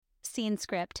scene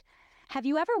script. Have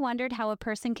you ever wondered how a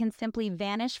person can simply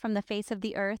vanish from the face of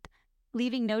the earth,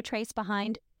 leaving no trace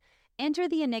behind? Enter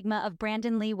the enigma of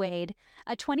Brandon Lee Wade,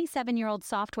 a 27-year-old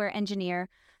software engineer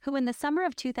who in the summer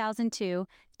of 2002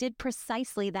 did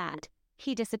precisely that.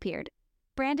 He disappeared.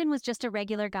 Brandon was just a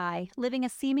regular guy, living a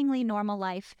seemingly normal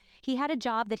life. He had a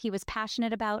job that he was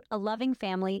passionate about, a loving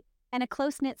family, and a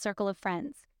close-knit circle of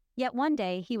friends. Yet one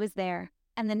day he was there,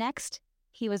 and the next,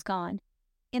 he was gone.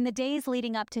 In the days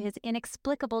leading up to his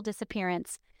inexplicable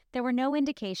disappearance, there were no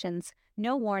indications,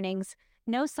 no warnings,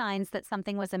 no signs that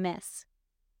something was amiss.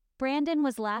 Brandon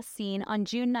was last seen on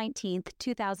June 19,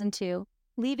 2002,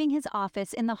 leaving his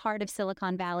office in the heart of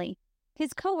Silicon Valley.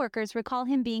 His coworkers recall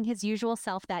him being his usual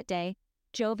self that day,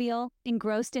 jovial,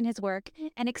 engrossed in his work,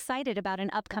 and excited about an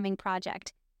upcoming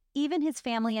project. Even his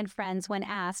family and friends, when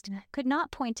asked, could not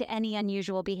point to any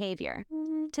unusual behavior.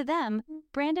 To them,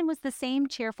 Brandon was the same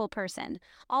cheerful person,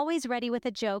 always ready with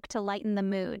a joke to lighten the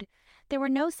mood. There were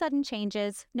no sudden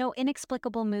changes, no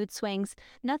inexplicable mood swings,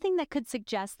 nothing that could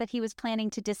suggest that he was planning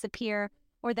to disappear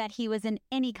or that he was in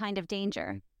any kind of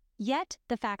danger. Yet,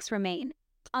 the facts remain.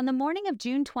 On the morning of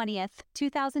June 20th,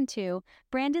 2002,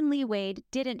 Brandon Lee Wade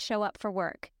didn't show up for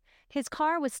work. His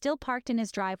car was still parked in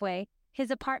his driveway, his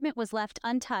apartment was left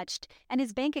untouched, and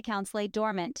his bank accounts lay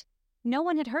dormant. No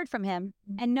one had heard from him,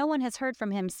 and no one has heard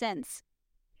from him since.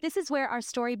 This is where our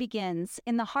story begins,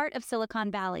 in the heart of Silicon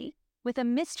Valley, with a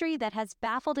mystery that has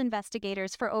baffled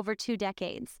investigators for over 2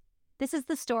 decades. This is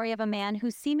the story of a man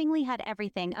who seemingly had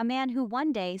everything, a man who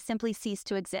one day simply ceased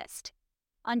to exist.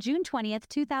 On June 20th,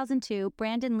 2002,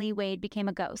 Brandon Lee Wade became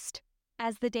a ghost.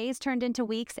 As the days turned into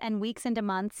weeks and weeks into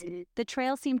months, the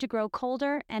trail seemed to grow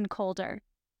colder and colder.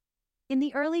 In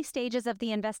the early stages of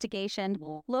the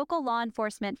investigation, local law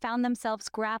enforcement found themselves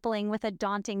grappling with a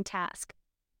daunting task.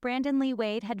 Brandon Lee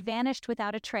Wade had vanished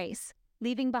without a trace,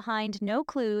 leaving behind no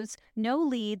clues, no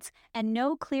leads, and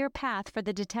no clear path for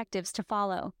the detectives to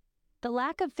follow. The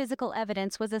lack of physical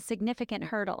evidence was a significant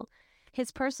hurdle.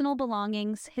 His personal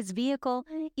belongings, his vehicle,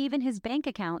 even his bank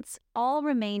accounts, all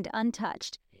remained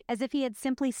untouched, as if he had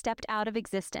simply stepped out of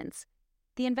existence.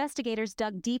 The investigators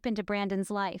dug deep into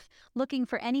Brandon's life, looking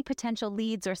for any potential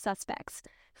leads or suspects.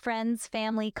 Friends,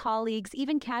 family, colleagues,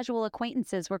 even casual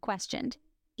acquaintances were questioned.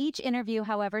 Each interview,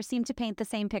 however, seemed to paint the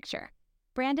same picture.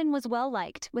 Brandon was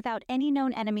well-liked, without any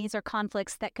known enemies or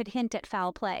conflicts that could hint at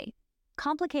foul play.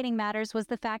 Complicating matters was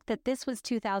the fact that this was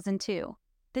 2002.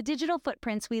 The digital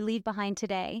footprints we leave behind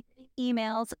today,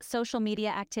 emails, social media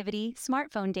activity,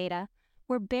 smartphone data,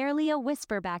 were barely a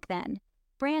whisper back then.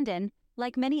 Brandon,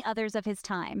 like many others of his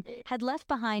time, had left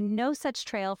behind no such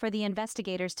trail for the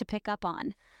investigators to pick up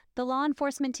on. The law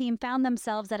enforcement team found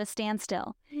themselves at a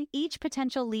standstill. Each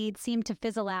potential lead seemed to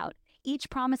fizzle out. Each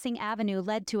promising avenue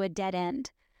led to a dead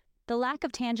end. The lack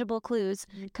of tangible clues,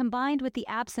 combined with the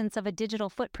absence of a digital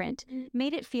footprint,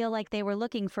 made it feel like they were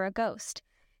looking for a ghost.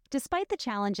 Despite the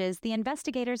challenges, the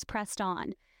investigators pressed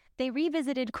on. They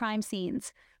revisited crime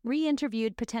scenes,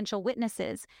 re-interviewed potential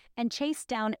witnesses, and chased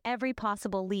down every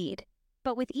possible lead.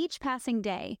 But with each passing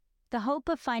day, the hope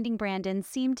of finding Brandon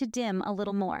seemed to dim a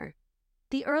little more.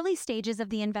 The early stages of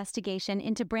the investigation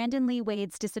into Brandon Lee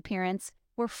Wade's disappearance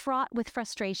were fraught with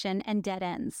frustration and dead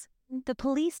ends. The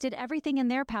police did everything in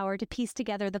their power to piece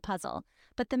together the puzzle,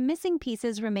 but the missing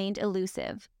pieces remained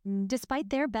elusive. Despite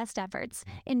their best efforts,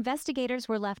 investigators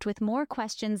were left with more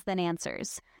questions than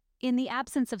answers. In the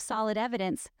absence of solid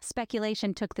evidence,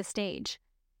 speculation took the stage.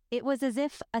 It was as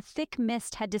if a thick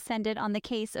mist had descended on the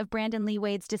case of Brandon Lee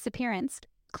Wade's disappearance,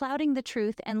 clouding the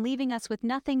truth and leaving us with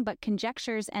nothing but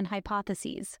conjectures and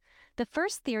hypotheses. The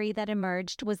first theory that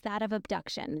emerged was that of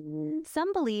abduction.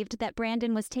 Some believed that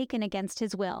Brandon was taken against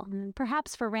his will,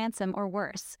 perhaps for ransom or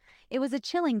worse. It was a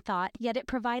chilling thought, yet it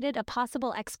provided a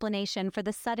possible explanation for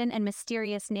the sudden and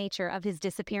mysterious nature of his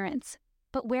disappearance.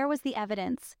 But where was the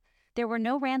evidence? There were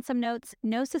no ransom notes,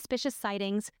 no suspicious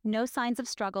sightings, no signs of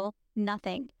struggle,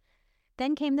 nothing.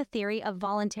 Then came the theory of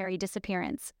voluntary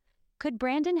disappearance. Could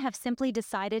Brandon have simply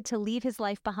decided to leave his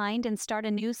life behind and start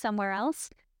anew somewhere else?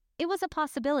 It was a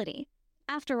possibility.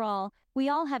 After all, we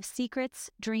all have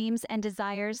secrets, dreams, and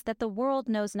desires that the world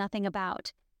knows nothing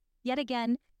about. Yet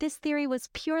again, this theory was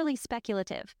purely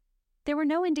speculative. There were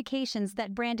no indications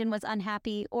that Brandon was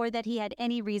unhappy or that he had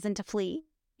any reason to flee.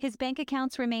 His bank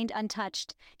accounts remained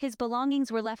untouched, his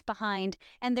belongings were left behind,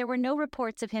 and there were no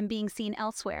reports of him being seen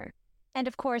elsewhere. And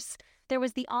of course, there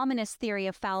was the ominous theory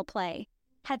of foul play.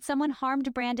 Had someone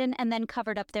harmed Brandon and then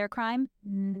covered up their crime?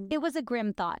 It was a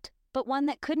grim thought, but one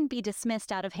that couldn't be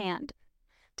dismissed out of hand.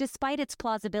 Despite its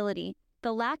plausibility,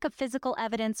 the lack of physical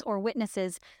evidence or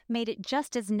witnesses made it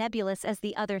just as nebulous as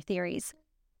the other theories.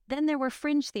 Then there were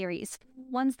fringe theories,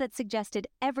 ones that suggested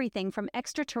everything from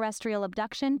extraterrestrial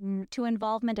abduction to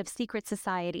involvement of secret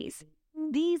societies.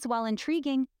 These, while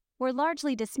intriguing, were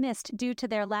largely dismissed due to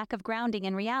their lack of grounding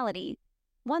in reality.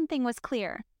 One thing was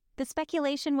clear: the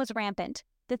speculation was rampant,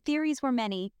 the theories were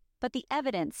many, but the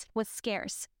evidence was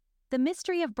scarce. The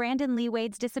mystery of Brandon Lee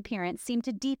Wade's disappearance seemed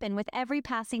to deepen with every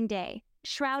passing day,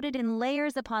 shrouded in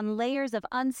layers upon layers of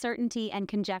uncertainty and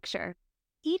conjecture.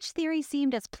 Each theory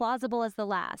seemed as plausible as the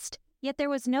last, yet there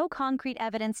was no concrete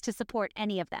evidence to support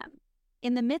any of them.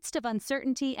 In the midst of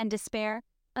uncertainty and despair,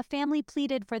 a family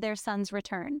pleaded for their son's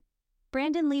return.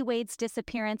 Brandon Lee Wade's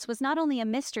disappearance was not only a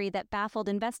mystery that baffled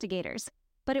investigators,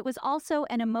 but it was also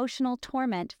an emotional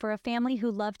torment for a family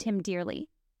who loved him dearly.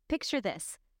 Picture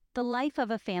this: the life of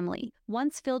a family,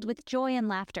 once filled with joy and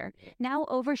laughter, now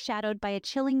overshadowed by a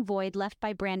chilling void left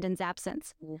by Brandon's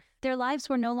absence. Their lives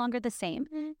were no longer the same,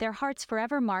 their hearts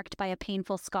forever marked by a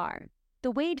painful scar.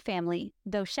 The Wade family,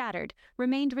 though shattered,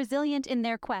 remained resilient in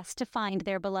their quest to find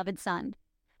their beloved son.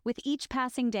 With each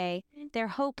passing day, their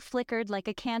hope flickered like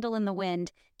a candle in the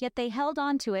wind, yet they held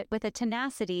on to it with a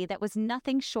tenacity that was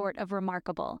nothing short of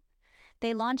remarkable.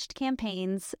 They launched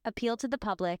campaigns, appealed to the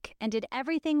public, and did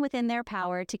everything within their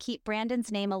power to keep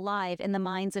Brandon's name alive in the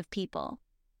minds of people.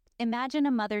 Imagine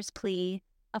a mother's plea,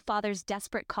 a father's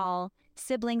desperate call,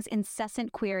 siblings'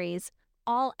 incessant queries,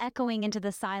 all echoing into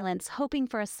the silence, hoping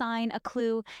for a sign, a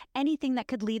clue, anything that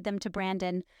could lead them to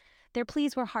Brandon. Their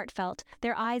pleas were heartfelt,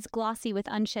 their eyes glossy with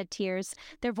unshed tears,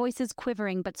 their voices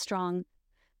quivering but strong.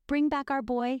 "Bring back our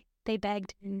boy," they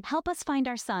begged. "Help us find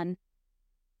our son."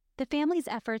 The family's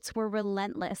efforts were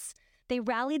relentless. They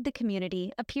rallied the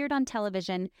community, appeared on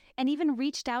television, and even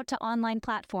reached out to online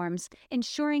platforms,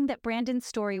 ensuring that Brandon's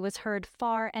story was heard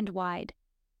far and wide.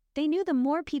 They knew the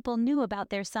more people knew about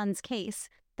their son's case,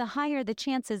 the higher the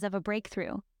chances of a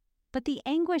breakthrough. But the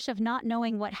anguish of not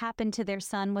knowing what happened to their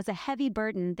son was a heavy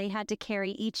burden they had to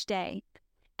carry each day.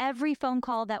 Every phone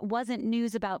call that wasn't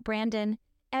news about Brandon,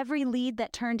 every lead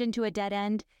that turned into a dead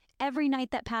end, every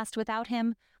night that passed without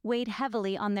him, weighed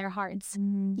heavily on their hearts.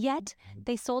 Yet,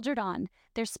 they soldiered on,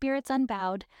 their spirits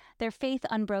unbowed, their faith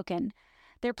unbroken.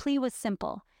 Their plea was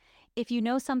simple: if you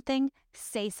know something,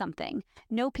 say something.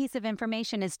 No piece of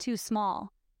information is too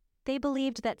small. They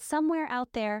believed that somewhere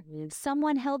out there,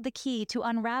 someone held the key to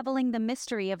unraveling the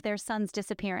mystery of their son's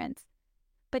disappearance.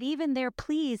 But even their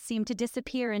pleas seemed to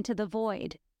disappear into the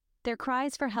void. Their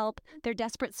cries for help, their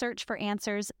desperate search for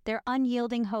answers, their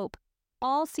unyielding hope,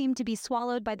 all seemed to be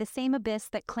swallowed by the same abyss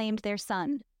that claimed their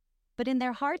son. But in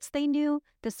their hearts they knew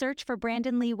the search for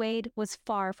Brandon Lee Wade was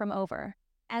far from over.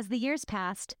 As the years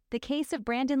passed, the case of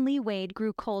Brandon Lee Wade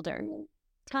grew colder.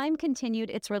 Time continued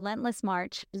its relentless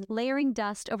march, layering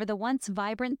dust over the once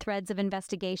vibrant threads of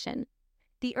investigation.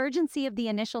 The urgency of the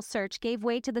initial search gave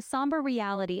way to the somber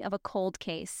reality of a cold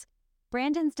case.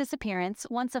 Brandon's disappearance,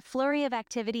 once a flurry of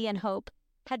activity and hope,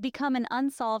 had become an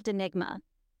unsolved enigma.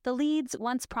 The leads,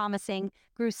 once promising,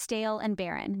 grew stale and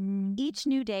barren. Each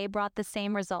new day brought the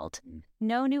same result: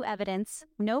 no new evidence,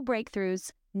 no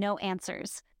breakthroughs, no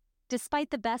answers. Despite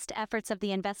the best efforts of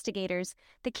the investigators,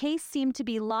 the case seemed to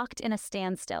be locked in a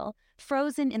standstill,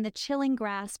 frozen in the chilling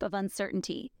grasp of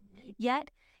uncertainty.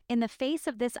 Yet, in the face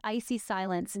of this icy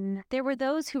silence, there were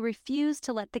those who refused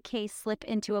to let the case slip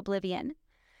into oblivion.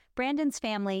 Brandon's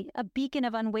family, a beacon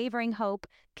of unwavering hope,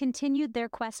 continued their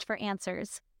quest for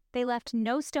answers. They left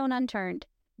no stone unturned,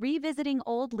 revisiting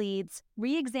old leads,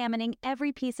 re-examining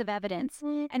every piece of evidence,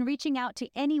 and reaching out to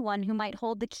anyone who might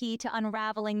hold the key to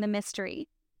unraveling the mystery.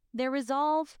 Their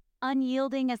resolve,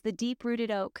 unyielding as the deep-rooted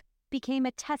oak, became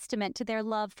a testament to their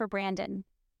love for Brandon.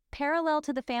 Parallel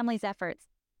to the family's efforts,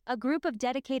 a group of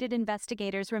dedicated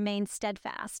investigators remained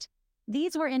steadfast.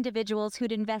 These were individuals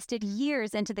who'd invested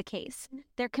years into the case,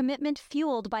 their commitment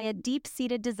fueled by a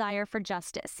deep-seated desire for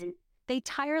justice. They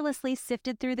tirelessly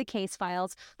sifted through the case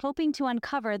files, hoping to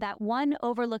uncover that one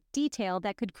overlooked detail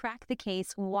that could crack the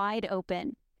case wide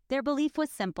open. Their belief was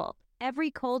simple: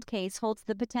 every cold case holds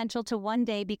the potential to one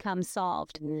day become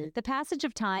solved. The passage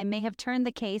of time may have turned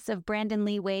the case of Brandon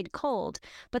Lee Wade cold,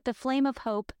 but the flame of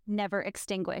hope never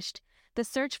extinguished. The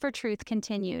search for truth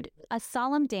continued, a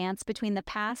solemn dance between the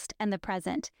past and the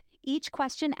present. Each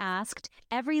question asked,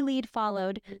 every lead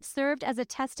followed, served as a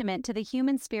testament to the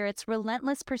human spirit's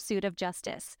relentless pursuit of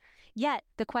justice. Yet,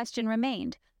 the question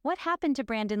remained: what happened to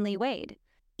Brandon Lee Wade?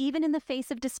 Even in the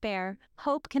face of despair,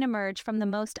 hope can emerge from the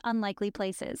most unlikely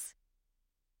places.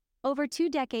 Over 2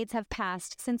 decades have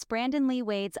passed since Brandon Lee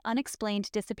Wade's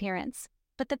unexplained disappearance,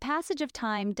 but the passage of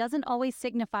time doesn't always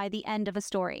signify the end of a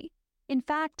story. In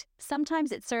fact,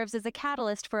 sometimes it serves as a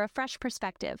catalyst for a fresh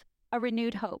perspective, a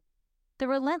renewed hope. The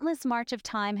relentless march of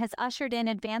time has ushered in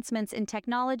advancements in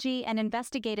technology and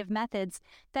investigative methods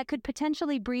that could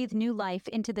potentially breathe new life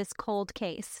into this cold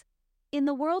case. In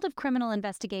the world of criminal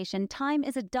investigation, time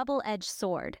is a double-edged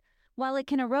sword. While it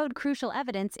can erode crucial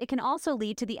evidence, it can also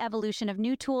lead to the evolution of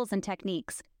new tools and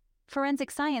techniques. Forensic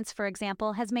science, for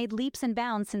example, has made leaps and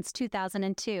bounds since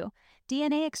 2002.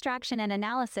 DNA extraction and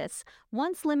analysis,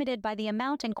 once limited by the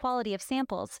amount and quality of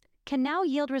samples, can now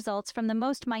yield results from the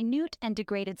most minute and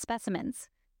degraded specimens.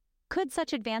 Could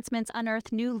such advancements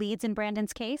unearth new leads in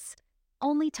Brandon's case?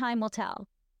 Only time will tell.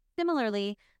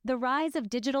 Similarly, the rise of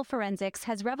digital forensics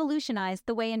has revolutionized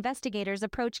the way investigators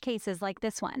approach cases like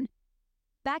this one.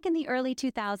 Back in the early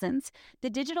 2000s,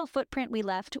 the digital footprint we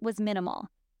left was minimal.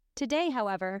 Today,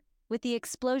 however, with the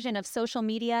explosion of social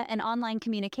media and online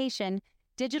communication,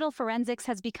 digital forensics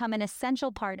has become an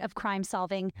essential part of crime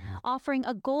solving, offering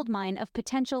a goldmine of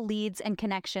potential leads and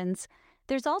connections.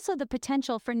 There's also the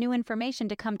potential for new information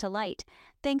to come to light,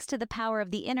 thanks to the power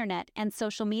of the internet and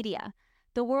social media.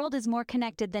 The world is more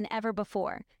connected than ever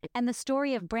before, and the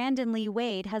story of Brandon Lee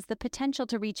Wade has the potential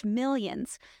to reach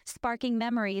millions, sparking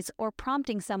memories or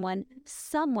prompting someone,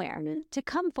 somewhere, to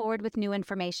come forward with new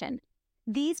information.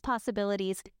 These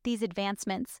possibilities, these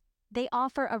advancements, they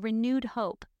offer a renewed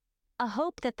hope. A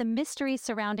hope that the mystery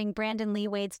surrounding Brandon Lee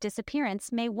Wade's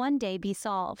disappearance may one day be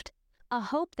solved. A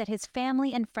hope that his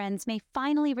family and friends may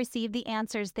finally receive the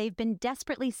answers they've been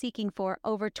desperately seeking for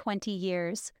over 20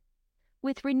 years.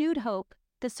 With renewed hope,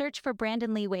 the search for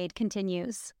Brandon Lee Wade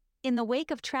continues. In the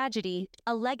wake of tragedy,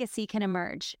 a legacy can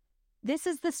emerge. This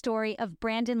is the story of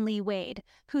Brandon Lee Wade,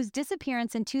 whose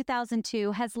disappearance in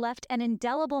 2002 has left an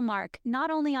indelible mark not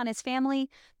only on his family,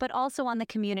 but also on the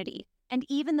community, and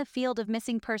even the field of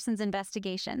missing persons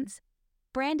investigations.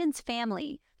 Brandon's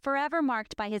family, forever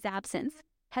marked by his absence,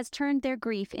 has turned their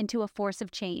grief into a force of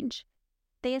change.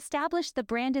 They established the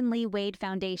Brandon Lee Wade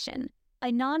Foundation, a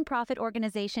nonprofit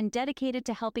organization dedicated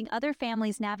to helping other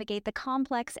families navigate the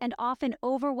complex and often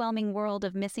overwhelming world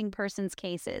of missing persons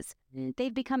cases.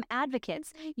 They've become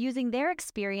advocates, using their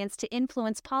experience to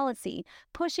influence policy,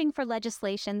 pushing for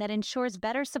legislation that ensures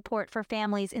better support for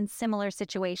families in similar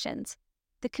situations.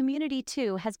 The community,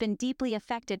 too, has been deeply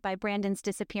affected by Brandon's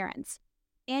disappearance.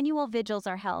 Annual vigils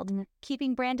are held,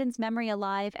 keeping Brandon's memory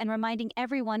alive and reminding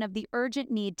everyone of the urgent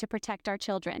need to protect our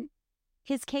children.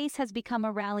 His case has become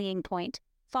a rallying point,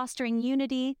 fostering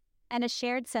unity and a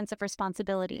shared sense of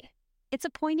responsibility. It's a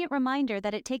poignant reminder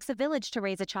that it takes a village to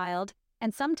raise a child,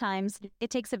 and sometimes it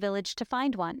takes a village to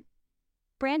find one.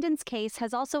 Brandon's case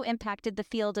has also impacted the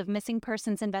field of missing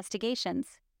persons investigations.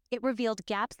 It revealed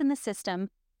gaps in the system,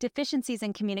 deficiencies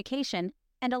in communication,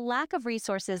 and a lack of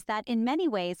resources that, in many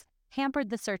ways,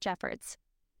 hampered the search efforts.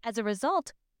 As a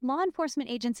result, law enforcement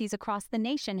agencies across the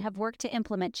nation have worked to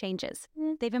implement changes.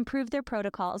 They've improved their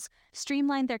protocols,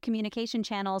 streamlined their communication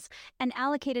channels, and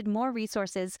allocated more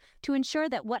resources to ensure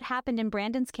that what happened in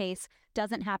Brandon's case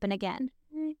doesn't happen again.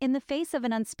 In the face of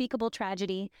an unspeakable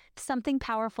tragedy, something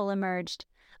powerful emerged,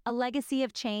 a legacy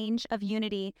of change, of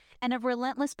unity, and of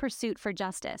relentless pursuit for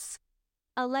justice.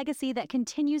 A legacy that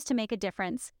continues to make a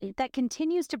difference, that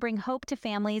continues to bring hope to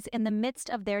families in the midst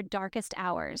of their darkest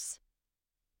hours.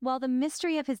 While the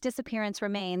mystery of his disappearance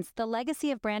remains, the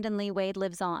legacy of Brandon Lee Wade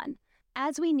lives on.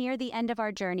 As we near the end of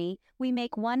our journey, we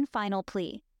make one final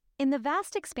plea. In the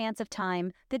vast expanse of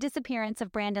time, the disappearance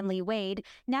of Brandon Lee Wade,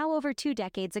 now over 2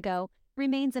 decades ago,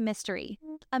 remains a mystery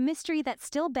that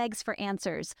still begs for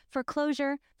answers, for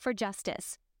closure, for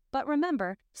justice. But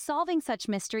remember, solving such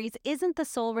mysteries isn't the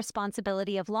sole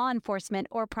responsibility of law enforcement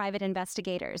or private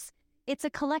investigators. It's a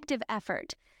collective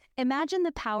effort. Imagine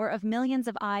the power of millions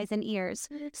of eyes and ears,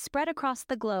 spread across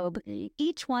the globe,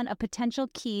 each one a potential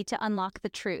key to unlock the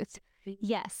truth.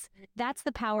 Yes, that's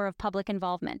the power of public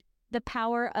involvement, the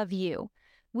power of you.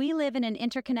 We live in an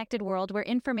interconnected world where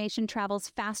information travels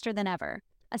faster than ever.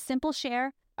 A simple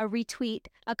share, a retweet,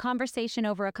 a conversation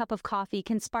over a cup of coffee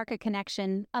can spark a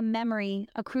connection, a memory,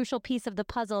 a crucial piece of the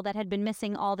puzzle that had been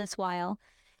missing all this while.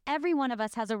 Every one of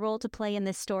us has a role to play in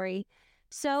this story.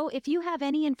 So, if you have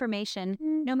any information,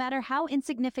 no matter how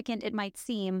insignificant it might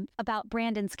seem, about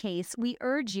Brandon's case, we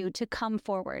urge you to come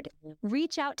forward.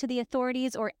 Reach out to the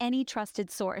authorities or any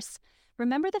trusted source.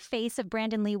 Remember the face of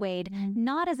Brandon Lee Wade,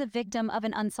 not as a victim of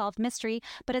an unsolved mystery,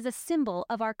 but as a symbol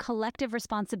of our collective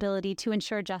responsibility to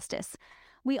ensure justice.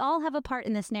 We all have a part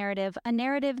in this narrative, a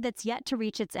narrative that's yet to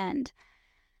reach its end.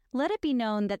 Let it be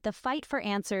known that the fight for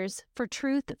answers, for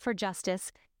truth, for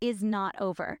justice, is not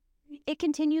over. It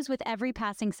continues with every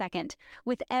passing second,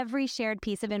 with every shared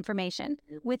piece of information,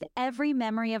 with every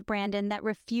memory of Brandon that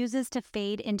refuses to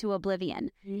fade into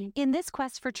oblivion. In this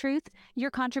quest for truth,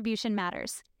 your contribution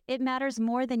matters. It matters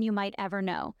more than you might ever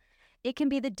know. It can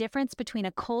be the difference between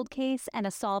a cold case and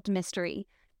a solved mystery.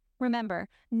 Remember,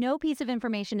 no piece of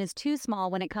information is too small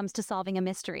when it comes to solving a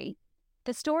mystery.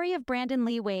 The story of Brandon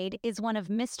Lee Wade is one of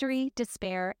mystery,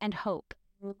 despair, and hope.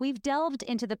 We've delved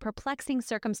into the perplexing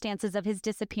circumstances of his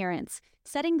disappearance,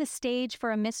 setting the stage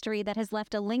for a mystery that has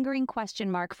left a lingering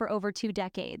question mark for over 2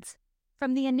 decades.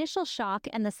 From the initial shock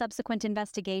and the subsequent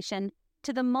investigation,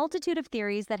 to the multitude of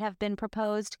theories that have been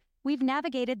proposed, we've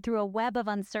navigated through a web of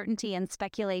uncertainty and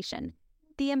speculation.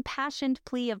 The impassioned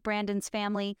plea of Brandon's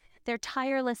family, their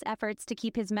tireless efforts to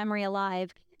keep his memory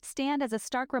alive, stand as a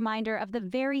stark reminder of the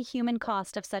very human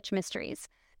cost of such mysteries.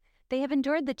 They have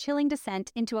endured the chilling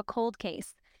descent into a cold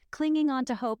case, clinging on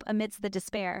to hope amidst the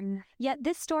despair. Yet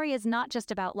this story is not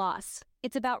just about loss,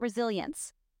 it's about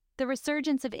resilience. The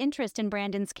resurgence of interest in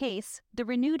Brandon's case, the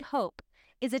renewed hope,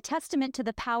 is a testament to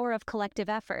the power of collective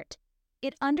effort.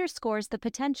 It underscores the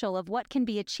potential of what can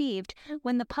be achieved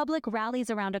when the public rallies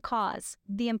around a cause,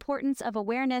 the importance of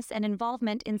awareness and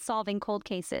involvement in solving cold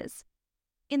cases.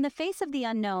 In the face of the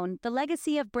unknown, the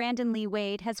legacy of Brandon Lee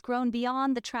Wade has grown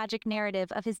beyond the tragic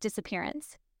narrative of his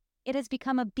disappearance. It has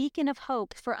become a beacon of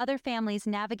hope for other families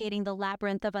navigating the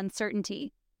labyrinth of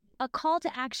uncertainty, a call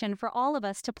to action for all of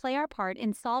us to play our part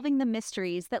in solving the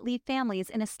mysteries that leave families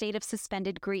in a state of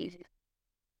suspended grief.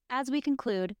 As we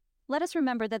conclude, let us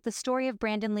remember that the story of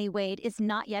Brandon Lee Wade is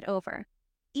not yet over.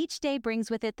 Each day brings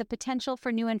with it the potential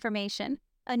for new information,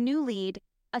 a new lead,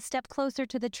 a step closer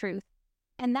to the truth.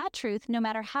 And that truth, no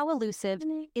matter how elusive,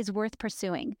 is worth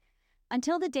pursuing.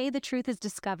 Until the day the truth is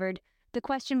discovered, the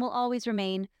question will always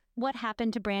remain, what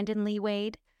happened to Brandon Lee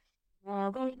Wade?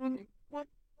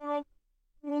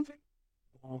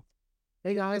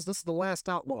 Hey guys, this is The Last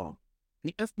Outlaw.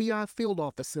 The FBI field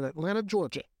office in Atlanta,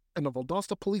 Georgia, and the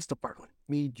Valdosta Police Department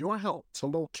need your help to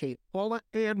locate Paula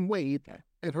Ann Wade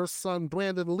and her son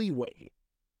Brandon Lee Wade.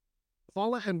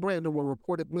 Paula and Brandon were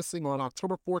reported missing on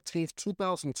October 14,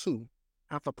 2002,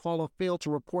 after Paula failed to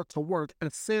report to work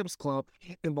at Sam's Club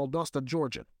in Valdosta,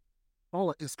 Georgia.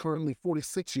 Paula is currently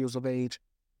 46 years of age.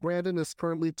 Brandon is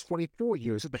currently 24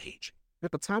 years of age.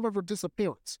 At the time of her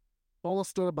disappearance, Paula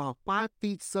stood about 5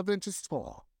 feet 7 inches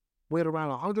tall, weighed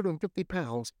around 150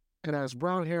 pounds, and has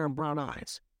brown hair and brown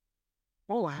eyes.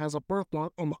 Paula has a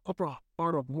birthmark on the upper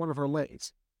part of one of her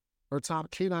legs. Her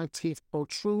top canine teeth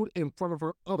protrude in front of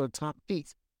her other top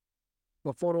teeth.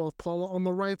 The photo of Paula on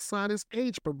the right side is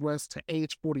age progressed to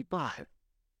age 45.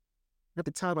 At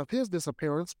the time of his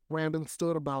disappearance, Brandon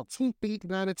stood about 2 feet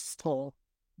 9 inches tall,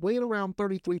 weighed around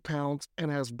 33 pounds,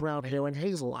 and has brown hair and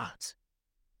hazel eyes.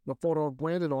 The photo of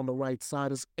Brandon on the right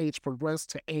side is age progressed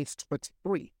to age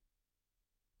 23.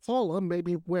 Paula may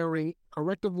be wearing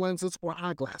corrective lenses or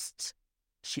eyeglasses.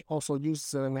 She also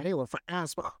uses an inhaler for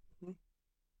asthma.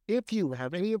 If you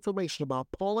have any information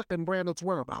about Paula and Brandon's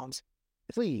whereabouts,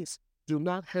 please do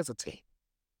not hesitate.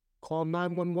 Call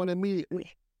 911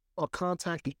 immediately or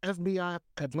contact the FBI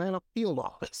Atlanta field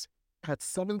office at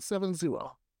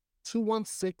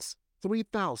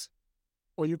 770-216-3000,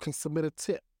 or you can submit a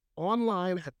tip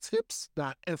online at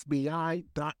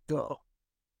tips.fbi.gov.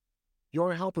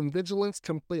 Your help and vigilance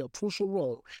can play a crucial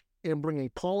role in bringing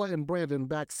Paula and Brandon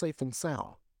back safe and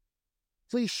sound.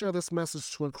 Please share this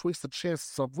message to increase the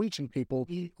chances of reaching people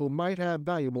who might have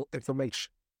valuable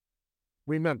information.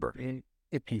 Remember,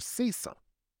 if you see something,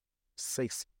 say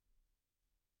something.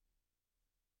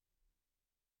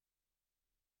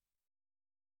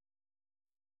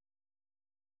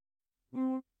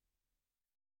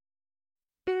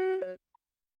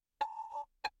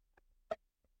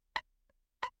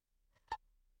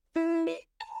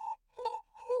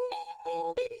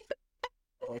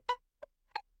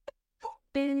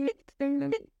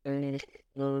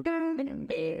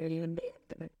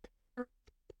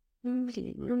 I'm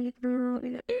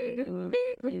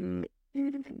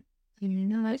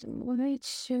not quite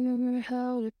sure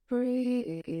how to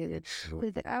breathe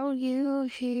without you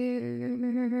here.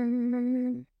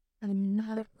 I'm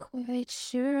not quite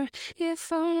sure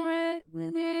if I'm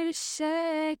ready to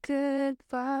say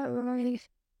goodbye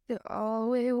to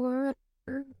all we were.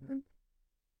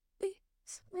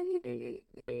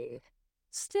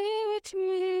 Stay with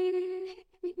me.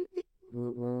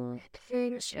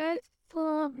 Just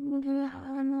for me.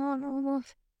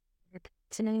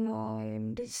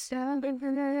 Tonight, December.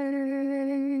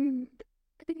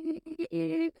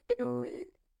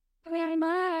 Where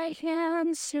my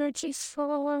hand searches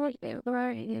for you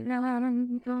right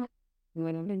now.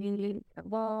 When I need a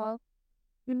wall,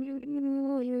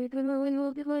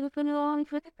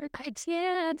 I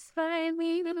can't find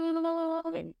me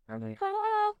alone.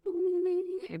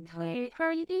 Play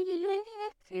for you,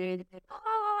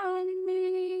 on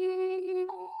me,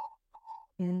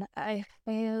 and I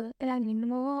fail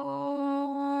anymore.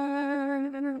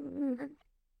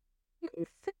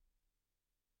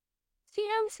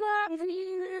 Seems like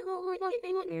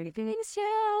things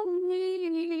tell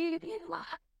me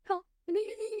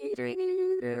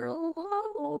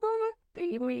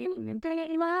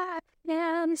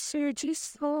and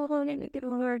searches for the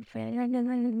word I can't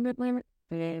find you.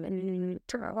 Are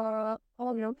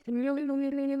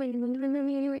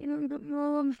you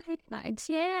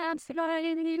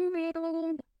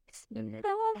loving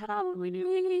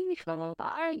me? Into my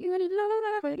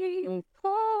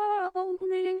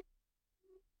brain.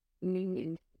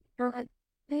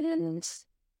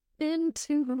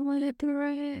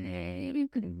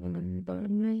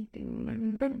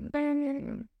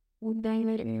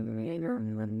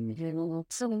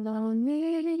 So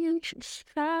lonely,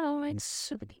 how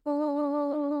it's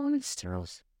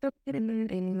monsters.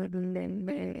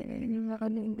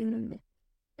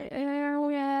 We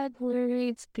had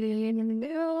words being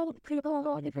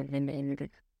slow and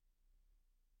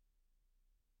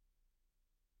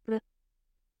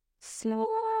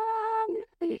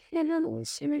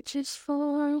searches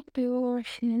for pure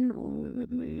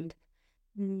and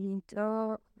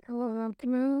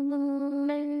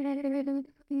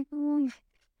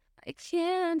I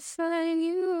can't find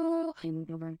you.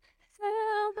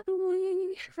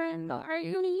 Family, friend, are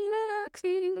you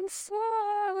looking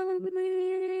for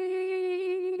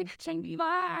me?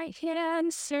 My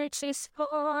hand searches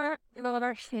for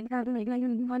your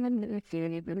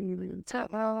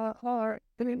heart.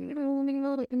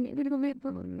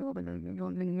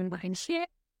 Shit.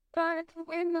 But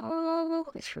when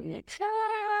all is free,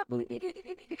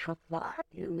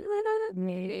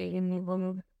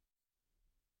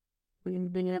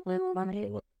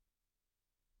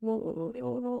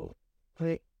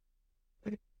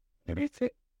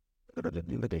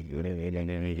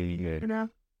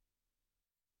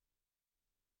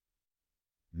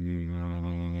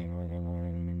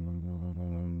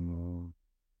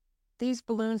 These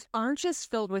balloons aren't just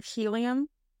filled with helium,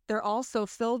 they're also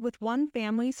filled with one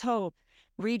family's hope.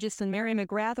 Regis and Mary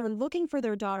McGrath are looking for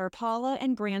their daughter Paula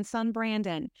and grandson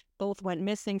Brandon. Both went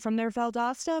missing from their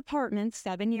Valdosta apartment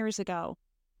 7 years ago.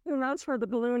 Who knows where the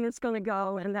balloon is going to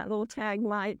go, and that little tag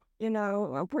might,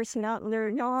 a person out in their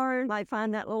yard might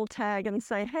find that little tag and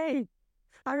say, hey,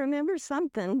 I remember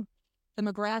something. The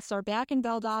McGraths are back in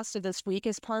Valdosta this week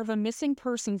as part of a missing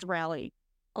persons rally.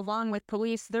 Along with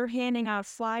police, they're handing out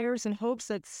flyers in hopes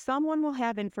that someone will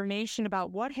have information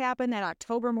about what happened that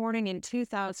October morning in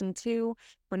 2002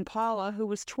 when Paula, who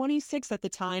was 26 at the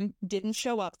time, didn't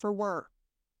show up for work.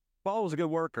 Paul was a good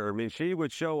worker. I mean, she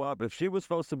would show up. If she was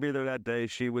supposed to be there that day,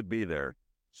 she would be there.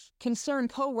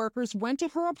 Concerned co-workers went to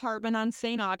her apartment on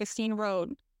St. Augustine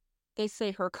Road. They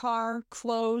say her car,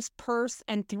 clothes, purse,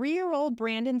 and 3-year-old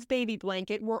Brandon's baby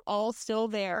blanket were all still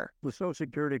there. The Social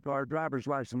Security card, driver's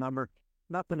license number,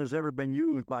 nothing has ever been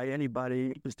used by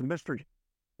anybody. It's a mystery.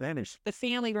 Vanished. The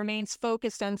family remains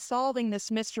focused on solving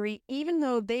this mystery, even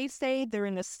though they say they're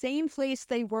in the same place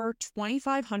they were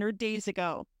 2,500 days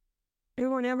ago. You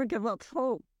won't ever give up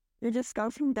hope. You just go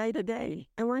from day to day.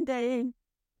 And one day,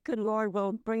 good Lord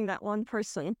will bring that one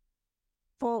person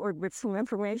forward with some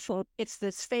information. It's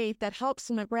this faith that helps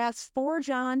the McGraths forge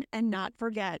on and not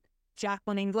forget.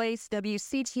 Jacqueline Ingles,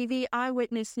 WCTV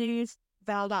Eyewitness News,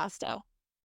 Valdosta.